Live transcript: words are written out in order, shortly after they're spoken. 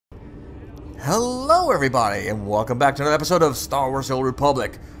Hello everybody, and welcome back to another episode of Star Wars: The Old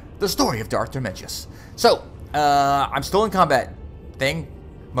Republic, the story of Darth Termentius. So, I'm still in combat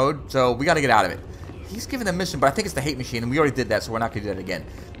mode, so we gotta get out of it. He's given a mission, but I think it's the hate machine, and we already did that, so we're not gonna do that again.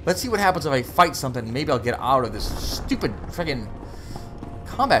 Let's see what happens if I fight something. Maybe I'll get out of this stupid freaking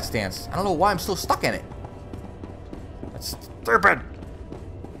combat stance. I don't know why I'm still stuck in it. That's stupid.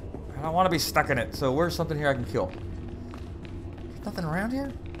 I don't want to be stuck in it, so where's something here I can kill? There's nothing around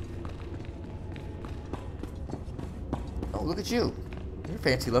here? Oh, look at you. You're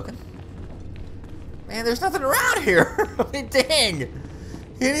fancy looking. Man, there's nothing around here. I mean, dang.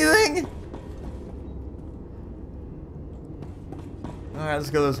 Anything? Alright, let's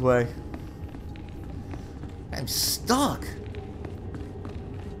go this way. I'm stuck.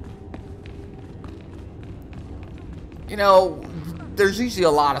 You know, there's usually a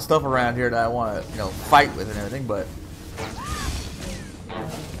lot of stuff around here that I want to, fight with and everything, but...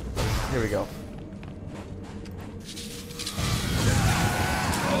 Here we go.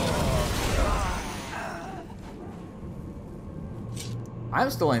 I'm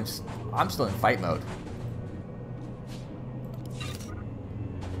still in fight mode.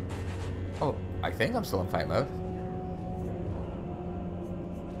 Oh, I think I'm still in fight mode.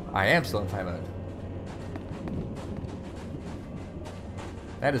 I am still in fight mode.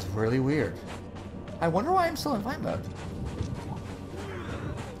 That is really weird. I wonder why I'm still in fight mode.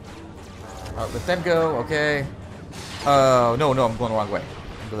 Alright, let them go, okay. No, I'm going the wrong way.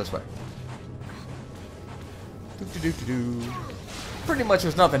 Go this way. Pretty much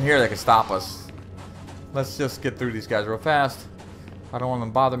there's nothing here that can stop us. Let's just get through these guys real fast. I don't want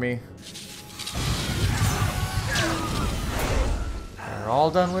them to bother me. They're all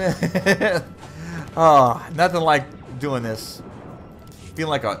done with. Oh, nothing like doing this.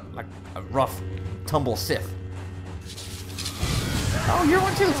 Feeling like a rough tumble Sith. Oh, you're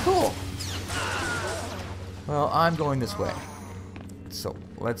one too. Cool. Well, I'm going this way. So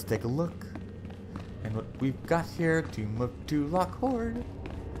let's take a look. And what we've got here, Tomb of Tulak Horde.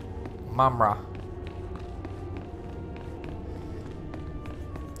 Mamra.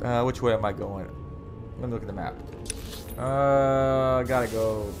 Which way am I going? Let me look at the map. Gotta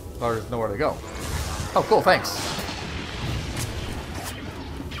go. Oh, there's nowhere to go. Oh, cool, thanks.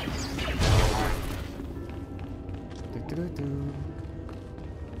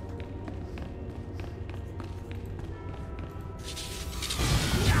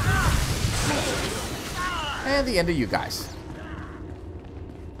 And the end of you guys.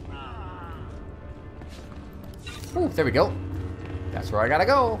 Ooh, there we go. That's where I gotta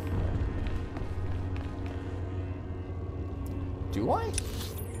go. Do I?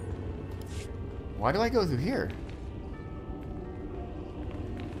 Why do I go through here?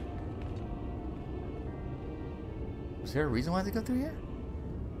 Is there a reason why I have to go through here?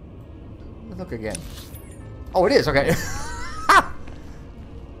 Let me look again. Oh, it is, okay.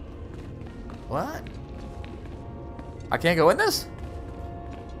 What? I can't go in this?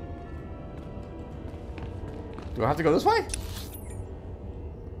 Do I have to go this way?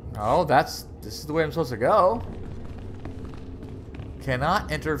 No, this is the way I'm supposed to go.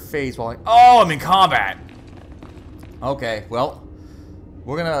 Cannot enter phase while I'm in combat. Okay, well,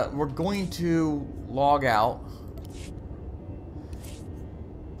 we're going to log out.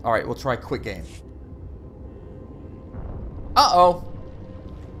 All right, we'll try quit game. Uh-oh.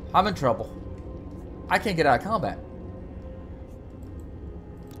 I'm in trouble. I can't get out of combat.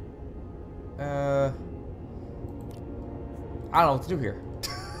 I don't know what to do here.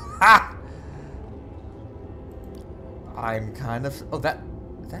 I'm kind of... Oh, is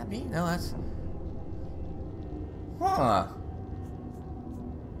that me? No, that's... Huh.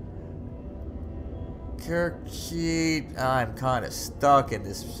 Character sheet. I'm kind of stuck in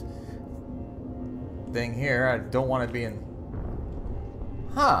this thing here. I don't want to be in...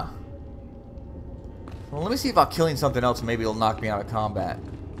 Huh. Well, let me see about killing something else. Maybe it'll knock me out of combat.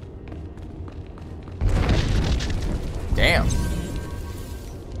 Damn.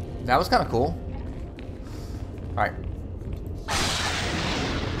 That was kind of cool. Alright.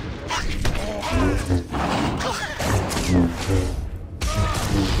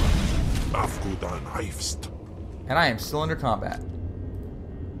 And I am still under combat.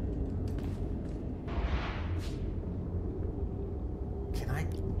 Can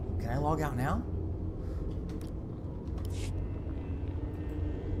I log out now?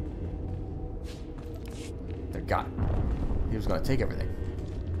 There, got it. He was going to take everything.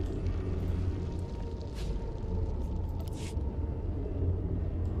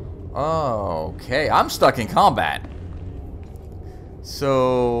 Okay, I'm stuck in combat.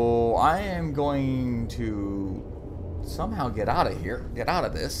 So I am going to somehow get out of here, get out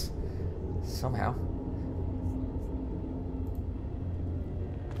of this. Somehow.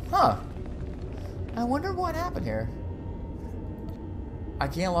 Huh. I wonder what happened here. I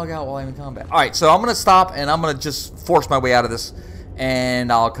can't log out while I'm in combat. Alright, so I'm going to stop and I'm going to just force my way out of this.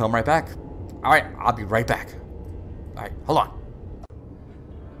 And I'll come right back. Alright, I'll be right back. Alright, hold on.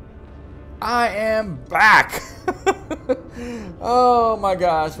 I am back. Oh my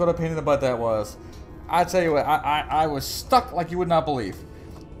gosh, what a pain in the butt that was. I tell you what, I was stuck like you would not believe.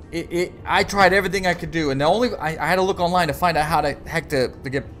 I tried everything I could do, and I had to look online to find out how the heck to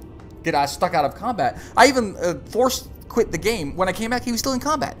get stuck out of combat. I even forced quit the game. When I came back, he was still in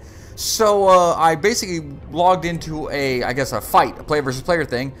combat. So I basically logged into I guess a fight, a player versus player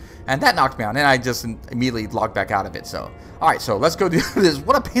thing, and that knocked me out. And I just immediately logged back out of it. So, all right, so let's go do this.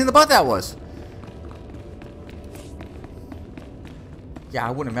 What a pain in the butt that was. Yeah,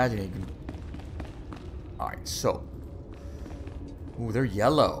 I wouldn't imagine you can. All right, so. Ooh, they're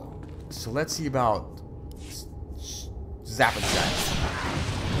yellow. So let's see about zapping that.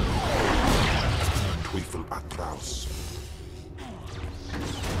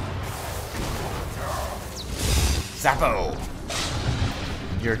 Zappo!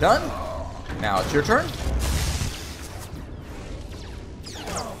 You're done. Now it's your turn.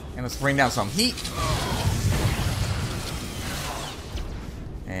 And let's bring down some heat.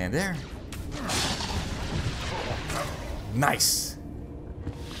 And there. Nice.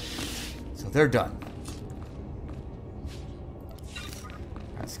 So they're done.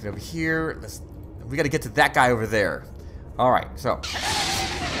 Let's get over here. We got to get to that guy over there. All right, so.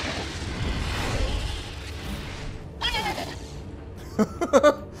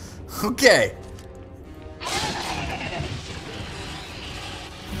 Okay.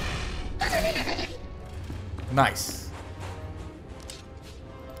 Nice.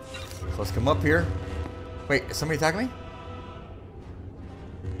 So let's come up here. Wait, is somebody attacking me?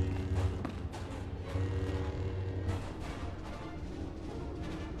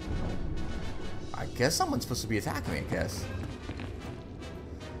 I guess someone's supposed to be attacking me, I guess.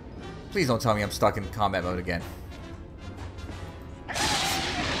 Please don't tell me I'm stuck in combat mode again.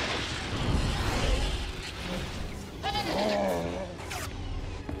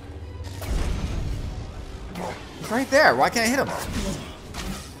 He's right there. Why can't I hit him?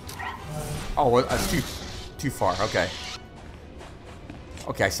 Oh, well, that's too far. Okay.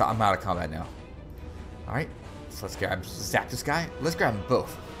 Okay, so I'm out of combat now. All right. So let's zap this guy. Let's grab them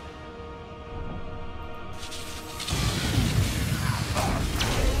both.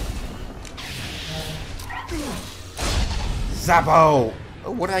 Zappo!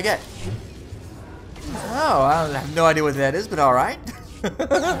 Oh, what did I get? Oh, I have no idea what that is, but all right.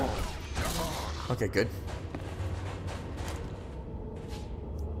 Okay, good.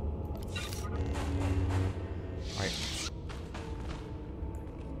 All right.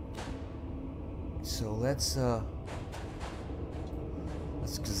 So let's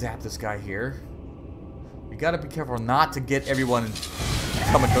zap this guy here. You gotta be careful not to get everyone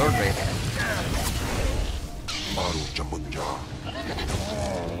coming toward me.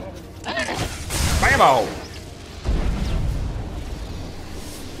 Bammo!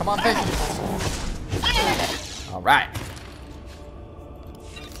 Come on, fish. All right.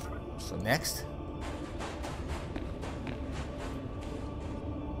 So next.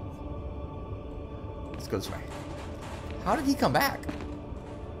 Let's go this way. How did he come back?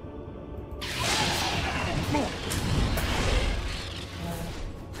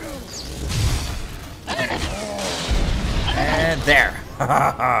 And there.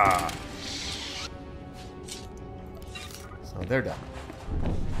 So they're done.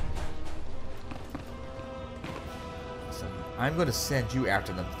 So I'm going to send you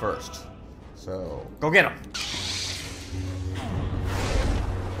after them first. So go get them.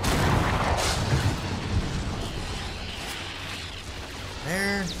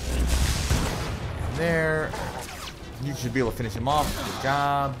 There. And there. You should be able to finish him off. Good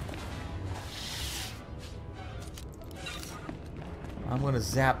job. I'm going to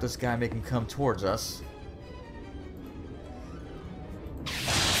zap this guy, make him come towards us.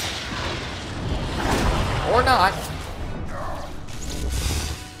 Or not.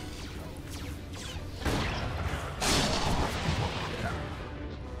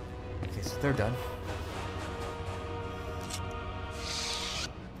 Okay, so they're done.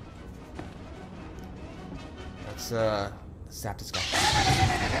 Let's zap this guy.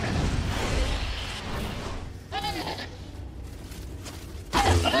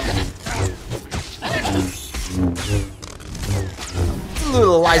 A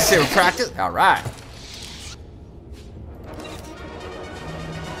little lightsaber practice. All right.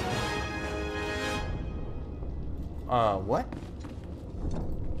 What?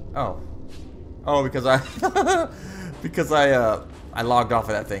 Oh. Oh, because I because I logged off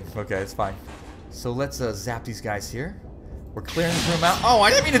of that thing. Okay, it's fine. So let's zap these guys here. We're clearing this room out. Oh, I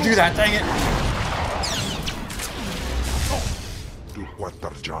didn't mean to do that. Dang it.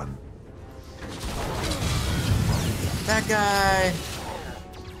 John. That guy.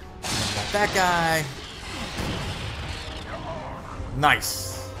 That guy.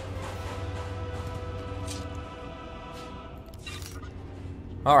 Nice.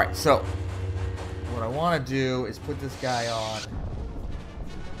 Alright, so what I want to do is put this guy on.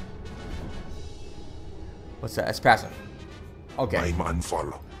 What's that? It's passive. Okay. I'm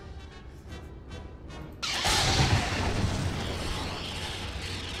unfollow.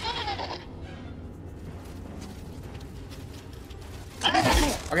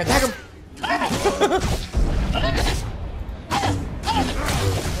 Okay, attack him!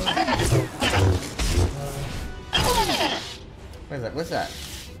 What is that? What's that?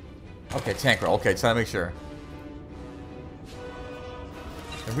 Okay, tank roll. Okay, so I make sure.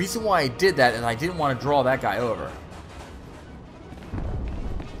 The reason why I did that is I didn't want to draw that guy over.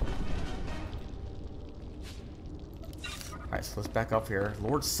 Alright, so let's back up here.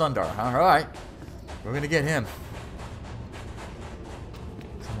 Lord Sundar, huh? Alright. We're gonna get him.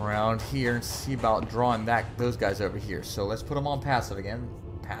 Come around here and see about drawing back those guys over here. So let's put them on passive again.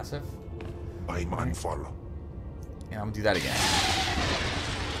 Passive. I'm unfollow. And I'm gonna do that again.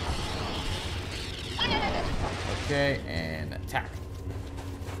 Okay, and attack.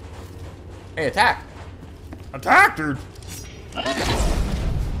 Hey, attack! Attack, dude!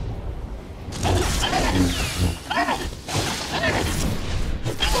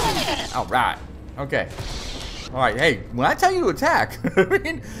 Alright. Okay. Alright, hey, when I tell you to attack, I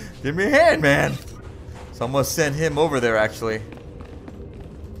mean, give me a hand, man. So I'm gonna send him over there, actually.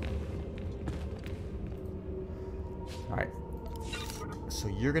 Alright. So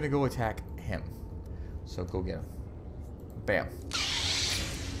you're gonna go attack him. So go get him. Bam.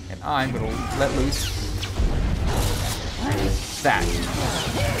 And I'm gonna let loose that.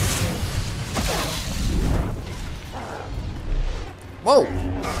 Whoa!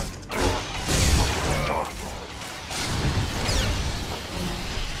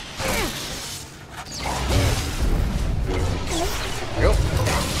 There you go.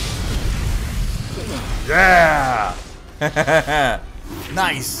 Yeah!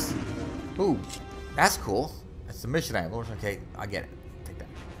 Nice! Ooh, that's cool. That's the mission item. Okay, I get it. Take that.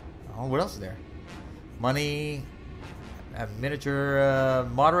 Oh, what else is there? Money, a miniature,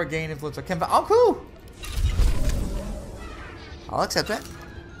 moderate gain influence on Kemba. Oh, cool! I'll accept that.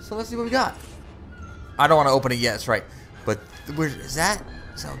 So let's see what we got. I don't want to open it yet, that's right. But where is that?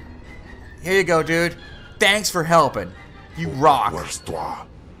 So here you go, dude. Thanks for helping. You rock.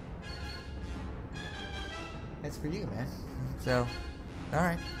 That's for you, man. So,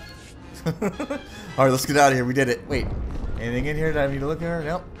 alright. Alright, let's get out of here. We did it. Wait. Anything in here that I need to look at?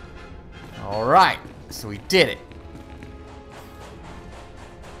 Nope. Alright. So we did it.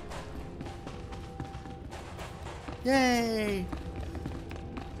 Yay!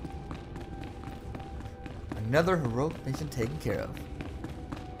 Another heroic mission taken care of.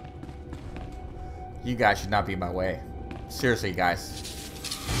 You guys should not be in my way. Seriously, guys.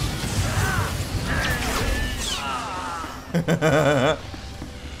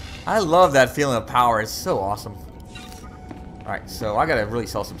 I love that feeling of power. It's so awesome. Alright, so I gotta really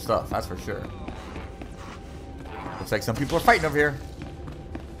sell some stuff, that's for sure. Looks like some people are fighting over here.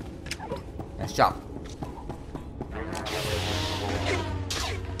 Nice job.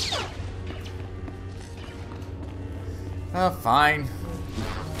 Fine.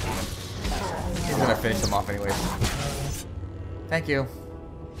 He's gonna finish them off anyways. Thank you.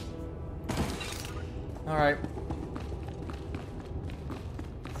 Alright.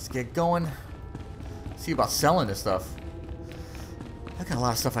 Let's get going. See about selling this stuff. I got a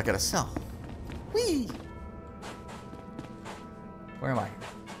lot of stuff I gotta sell. Whee! Where am I?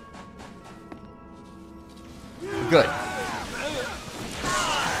 Good.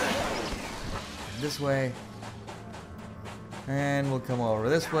 This way. And we'll come over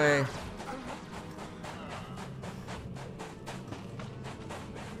this way.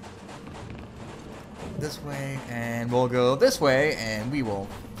 This way, and we'll go this way, and we will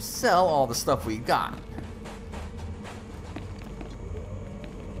sell all the stuff we got.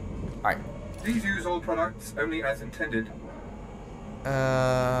 Alright. Please use all products only as intended.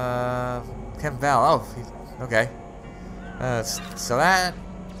 Camp Val. Oh, okay. Let's sell that,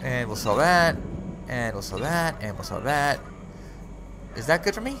 and we'll sell that, and we'll sell that, and we'll sell that. Is that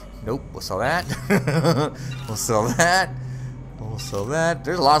good for me? Nope. We'll sell that. We'll sell that. We'll sell that.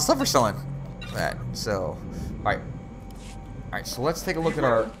 There's a lot of stuff we're selling. That. So, alright. Alright, so let's take a look at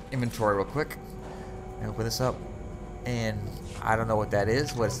our inventory real quick. And open this up. And I don't know what that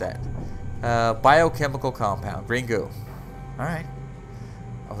is. What is that? Biochemical compound. Green goo. Alright.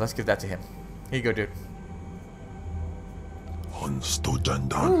 Oh, let's give that to him. Here you go, dude.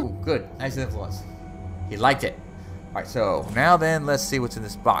 Ooh, good. Nice influence. He liked it. Alright, so now then, let's see what's in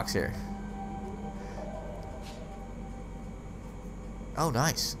this box here. Oh,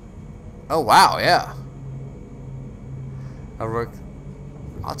 nice. Oh, wow, yeah.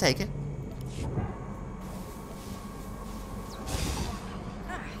 I'll take it.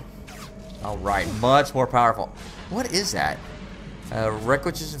 Alright, much more powerful. What is that?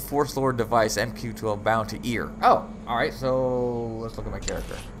 Requisition Force Lord device MQ-12 bound to ear. Oh, alright, so let's look at my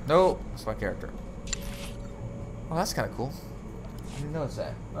character. Nope, that's my character. Oh, that's kind of cool. I didn't notice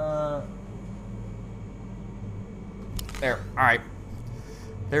that. There, alright.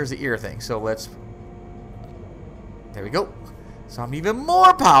 There's the ear thing, so let's... There we go. So I'm even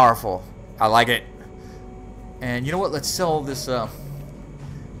more powerful. I like it. And you know what? Let's sell this, let's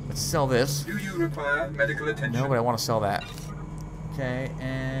sell this. Do you require medical attention? No, but I want to sell that. Okay,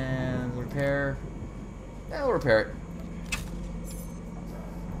 and repair. Yeah, we'll repair it.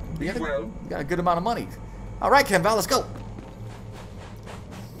 We got a good amount of money. Alright, Kenval, let's go.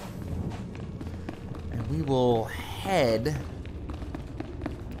 And we will head...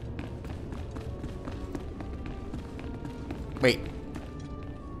 Wait.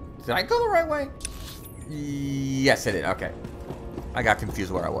 Did I go the right way? Yes, I did. Okay. I got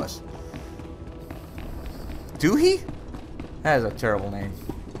confused where I was. Doohy? That is a terrible name.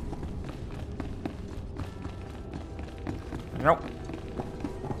 Nope.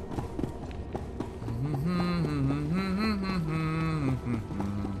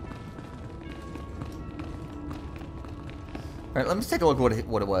 Alright, let me take a look at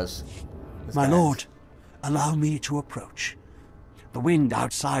what it was. My lord, allow me to approach. The wind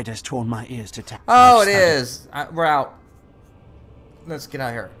outside has torn my ears to tatters. Oh, it is. We're out. Let's get out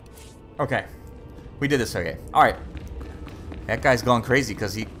of here. Okay. We did this, okay. Alright. That guy's gone crazy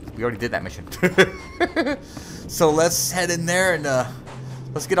because we already did that mission. So let's head in there and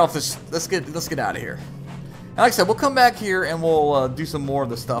let's get off this. Let's get out of here. And like I said, we'll come back here and we'll do some more of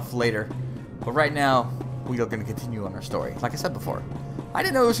the stuff later. But right now, we are going to continue on our story. Like I said before, I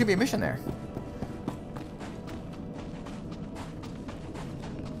didn't know there was going to be a mission there.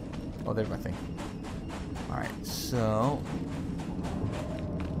 Oh, there's my thing. Alright, so...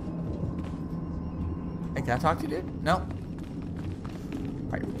 Hey, can I talk to you, dude? No?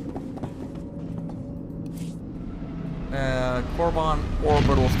 Alright. Korriban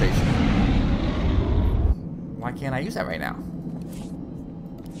Orbital Station. Why can't I use that right now?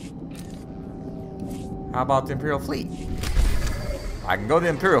 How about the Imperial Fleet? I can go to the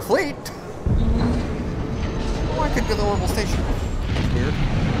Imperial Fleet. Oh, I could go to the Orbital Station. That's weird.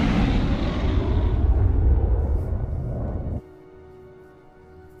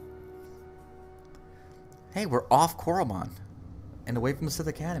 Hey, we're off Korriban and away from the Sith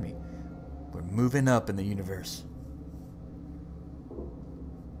Academy. We're moving up in the universe.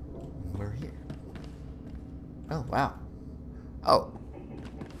 We're here. Oh, wow. Oh.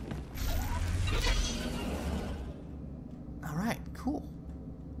 Alright, cool.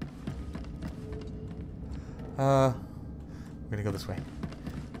 We're gonna go this way.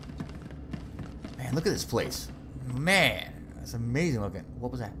 Man, look at this place. Man, that's amazing looking.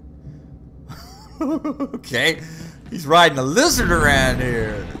 What was that? Okay, he's riding a lizard around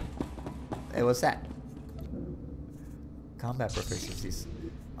here. Hey, what's that? Combat proficiencies.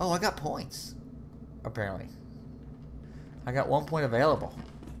 Oh, I got points. Apparently. I got 1 point available.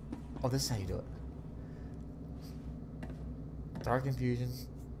 Oh, this is how you do it. Dark infusion.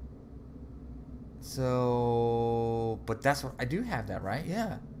 So, but that's what I do have that, right?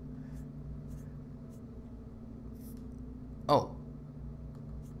 Yeah. Oh.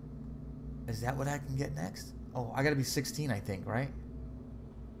 Is that what I can get next? Oh, I gotta be 16, I think, right?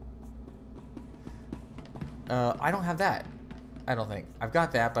 I don't have that. I don't think. I've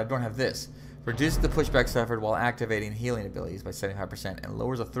got that, but I don't have this. Reduces the pushback suffered while activating healing abilities by 75% and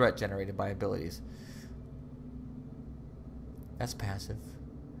lowers the threat generated by abilities. That's passive.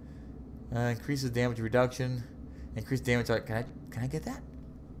 Increases damage reduction. Increased damage. Can I get that?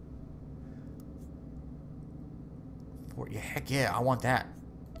 Yeah, heck yeah, I want that.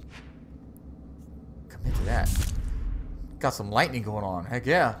 Commit to that. Got some lightning going on. Heck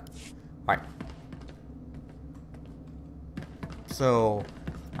yeah. Alright. So,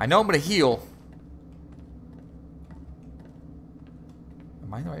 I know I'm going to heal.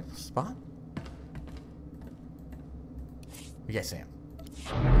 Am I in the right spot? Yes, I am.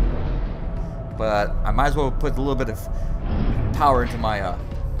 But I might as well put a little bit of power into my,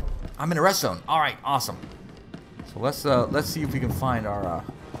 I'm in a rest zone. Alright, awesome. So let's see if we can find our,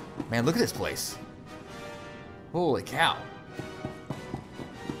 man, look at this place. Holy cow.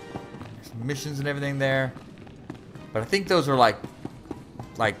 There's missions and everything there. But I think those are like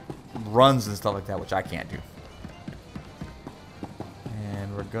runs and stuff like that, which I can't do.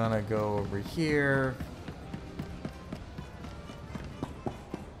 And we're gonna go over here.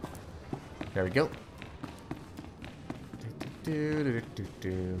 There we go. We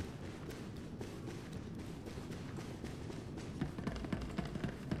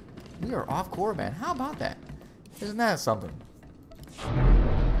are off Korriban. How about that? Isn't that something?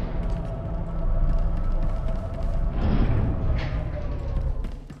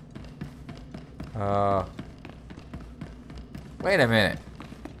 Wait a minute.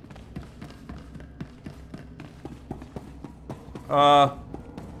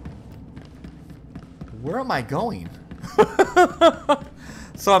 Where am I going?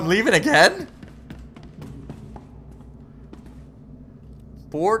 So I'm leaving again?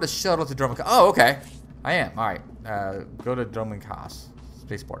 Board the shuttle to Dromund Kaas. Oh, okay. I am. Alright. Go to Dromund Kaas.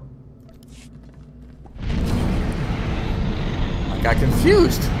 Spaceport. I got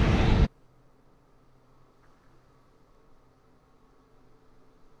confused.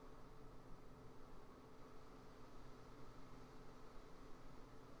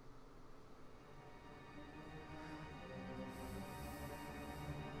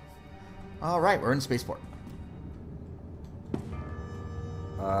 Alright, we're in Spaceport.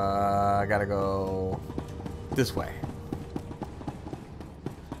 I gotta go this way.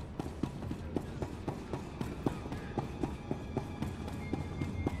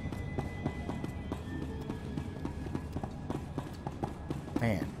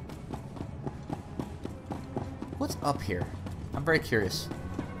 Man. What's up here? I'm very curious.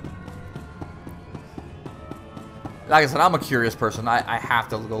 Like I said, I'm a curious person. I have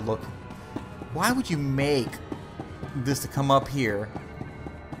to go look. Why would you make this to come up here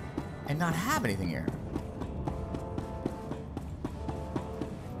and not have anything here?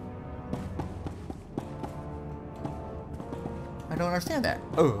 I don't understand that.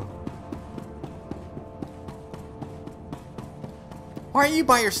 Oh. Why are you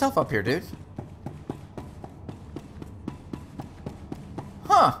by yourself up here, dude?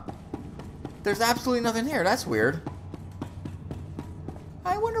 Huh. There's absolutely nothing here. That's weird.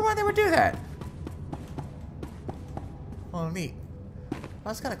 I wonder why they would do that. Oh, neat.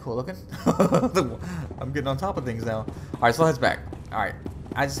 That's kind of cool looking. I'm getting on top of things now. Alright, so let's back. Alright.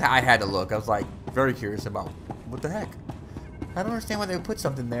 I had to look. I was like very curious about what the heck. I don't understand why they would put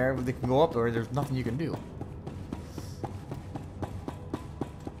something there where they can go up or there's nothing you can do.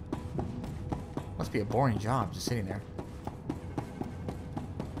 Must be a boring job just sitting there.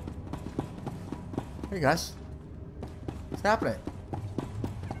 Hey guys. What's happening?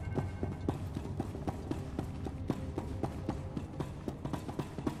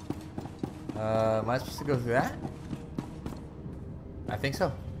 Am I supposed to go through that? I think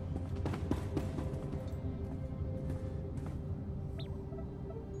so.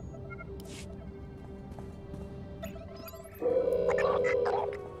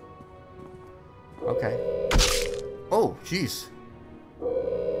 Okay. Oh, jeez.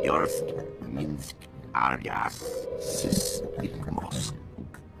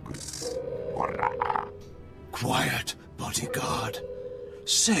 Quiet, bodyguard.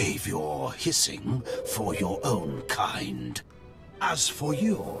 Save your hissing for your own kind. As for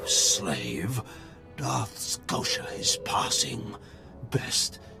you, slave, Darth Scotia is passing.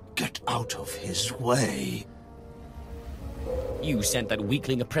 Best get out of his way. You sent that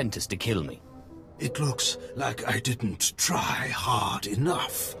weakling apprentice to kill me. It looks like I didn't try hard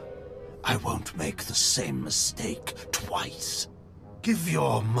enough. I won't make the same mistake twice. Give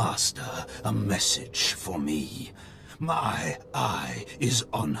your master a message for me. My eye is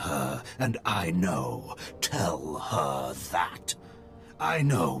on her, and I know. Tell her that. I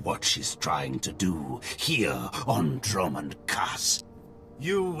know what she's trying to do here on Dromund Kaas.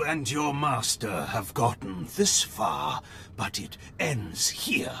 You and your master have gotten this far, but it ends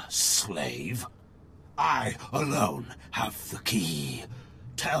here, slave. I alone have the key.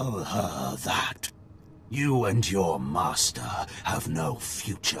 Tell her that. You and your master have no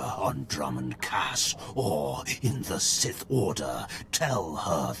future on Dromund Kaas or in the Sith Order. Tell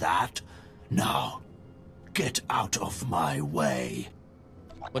her that. Now, get out of my way.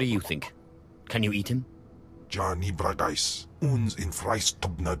 What do you think? Can you eat him? Johnny Bragais, uns in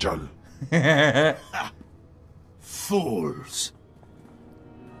Freistubnajal. Fools.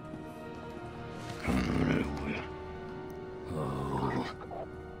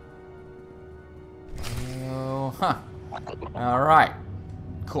 Oh, huh. Alright.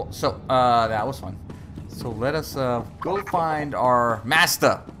 Cool. So, that was fun. So let us go find our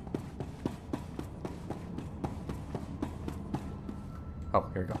master. Oh,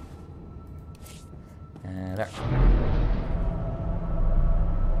 here we go. And there.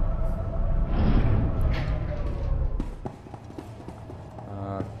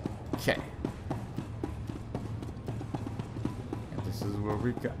 Okay. And this is where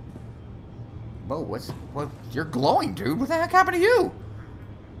we got. Whoa, what? You're glowing, dude. What the heck happened to you?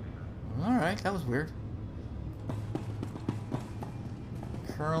 Alright, that was weird.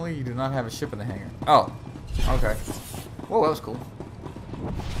 Currently, you do not have a ship in the hangar. Oh, okay. Whoa, that was cool.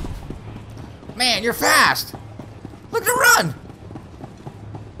 Man, you're fast! Look at her run!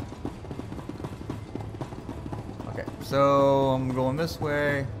 Okay, so I'm going this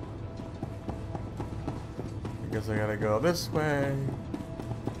way. I guess I gotta go this way.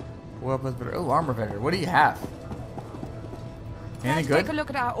 Weapons, but oh, armor vendor. What do you have? Anything good? Take a look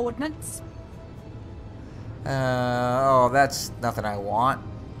at our ordnance. Oh, that's nothing I want.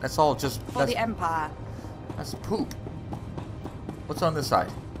 That's all just For the Empire. That's poop. What's on this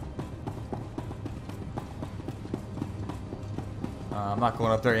side? I'm not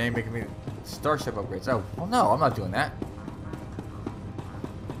going up there. You ain't making me starship upgrades. Oh, well, no, I'm not doing that.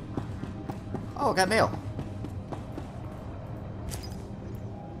 Oh, I got mail.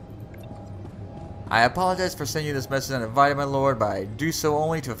 I apologize for sending you this message uninvited, my lord, but I do so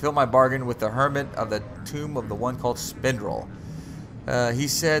only to fulfill my bargain with the hermit of the tomb of the one called Spindrel. He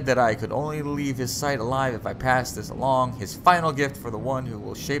said that I could only leave his sight alive if I passed this along, his final gift for the one who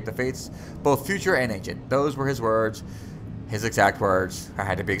will shape the fates, both future and ancient. Those were his words, his exact words. I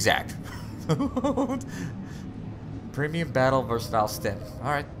had to be exact. Premium battle versatile stem.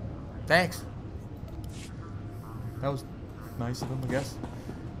 Alright, thanks. That was nice of him, I guess.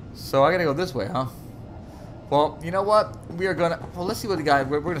 So I gotta go this way, huh? Well, you know what? We are gonna... Well, let's see what the guy...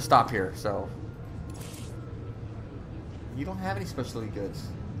 We're gonna stop here, so... You don't have any specialty goods.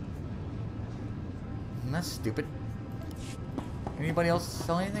 That's stupid. Anybody else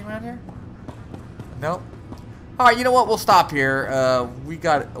sell anything around here? Nope. Alright, you know what? We'll stop here. We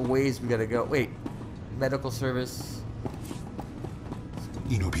got a ways we gotta go. Wait. Medical service.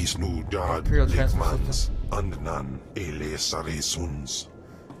 Inubis nu dad Imperial transfer ligmans, andnan ele saresuns.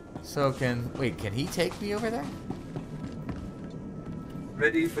 So can he take me over there?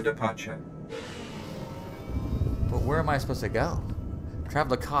 Ready for departure. But where am I supposed to go?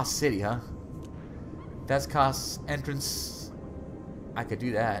 Travel to Kaas City, huh? That's Kaas entrance. I could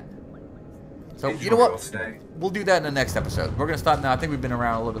do that. So, Enjoy you know what? your stay. We'll do that in the next episode. We're going to stop now. I think we've been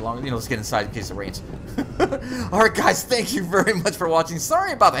around a little bit longer. You know, let's get inside in case it rains. Alright, guys. Thank you very much for watching.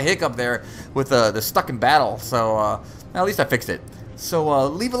 Sorry about the hiccup there with the stuck in battle. So, at least I fixed it. So,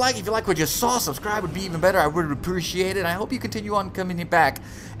 leave a like if you like what you saw. Subscribe would be even better. I would appreciate it. I hope you continue on coming back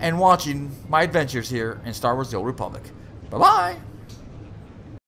and watching my adventures here in Star Wars: The Old Republic. Bye-bye.